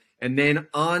Chicago. And then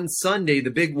on Sunday, the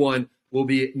big one will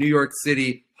be New York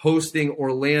City hosting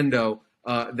Orlando.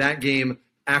 That game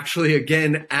actually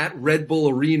again at Red Bull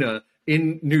Arena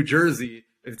in New Jersey.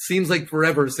 It seems like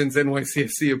forever since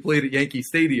NYCFC have played at Yankee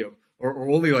Stadium, or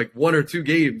only like 1 or 2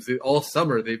 games all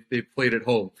summer they've played at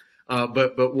home.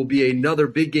 But will be another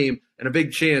big game and a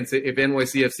big chance if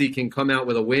NYCFC can come out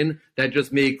with a win. That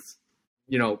just makes,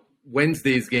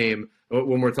 Wednesday's game,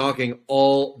 when we're talking,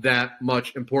 all that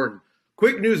much important.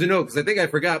 Quick news and note, because I think I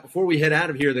forgot before we head out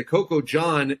of here that Coco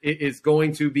John is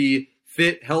going to be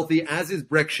fit, healthy, as is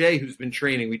Breck Shea, who's been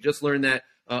training. We just learned that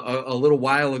a little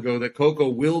while ago that Coco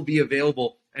will be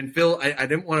available. And Phil, I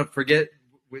didn't want to forget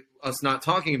with us not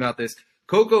talking about this.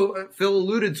 Coco, Phil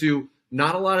alluded to,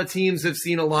 not a lot of teams have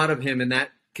seen a lot of him, and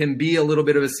that can be a little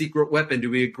bit of a secret weapon. Do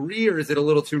we agree, or is it a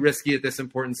little too risky at this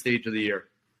important stage of the year?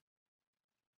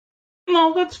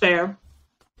 No, that's fair.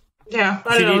 Yeah,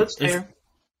 I don't know, it's fair.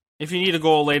 If you need a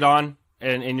goal late on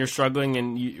and you're struggling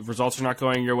and results are not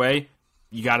going your way,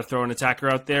 you got to throw an attacker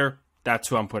out there. That's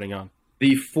who I'm putting on.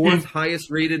 The 4th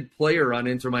highest rated player on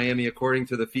Inter Miami according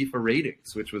to the FIFA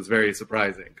ratings, which was very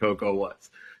surprising. Coco was.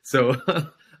 So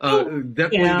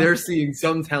definitely they're seeing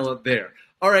some talent there.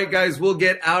 All right, guys, we'll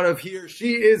get out of here.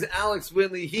 She is Alex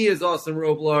Winley. He is Austin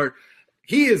Robillard.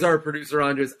 He is our producer,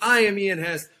 Andres. I am Ian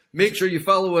Hess. Make sure you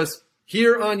follow us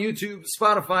here on YouTube,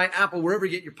 Spotify, Apple, wherever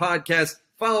you get your podcasts.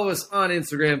 Follow us on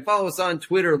Instagram. Follow us on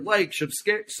Twitter. Like,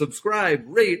 subscribe,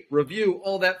 rate, review,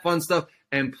 all that fun stuff.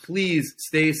 And please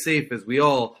stay safe as we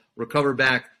all recover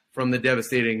back from the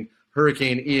devastating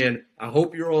Hurricane Ian. I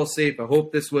hope you're all safe. I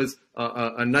hope this was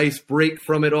a nice break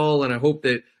from it all. And I hope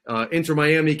that Inter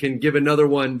Miami can give another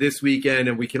one this weekend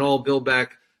and we can all build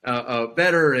back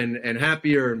better and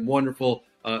happier and wonderful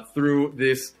through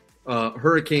this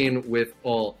hurricane with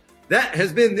all. That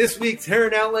has been this week's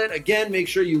Heron Outlet. Again, make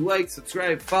sure you like,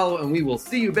 subscribe, follow, and we will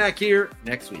see you back here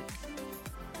next week.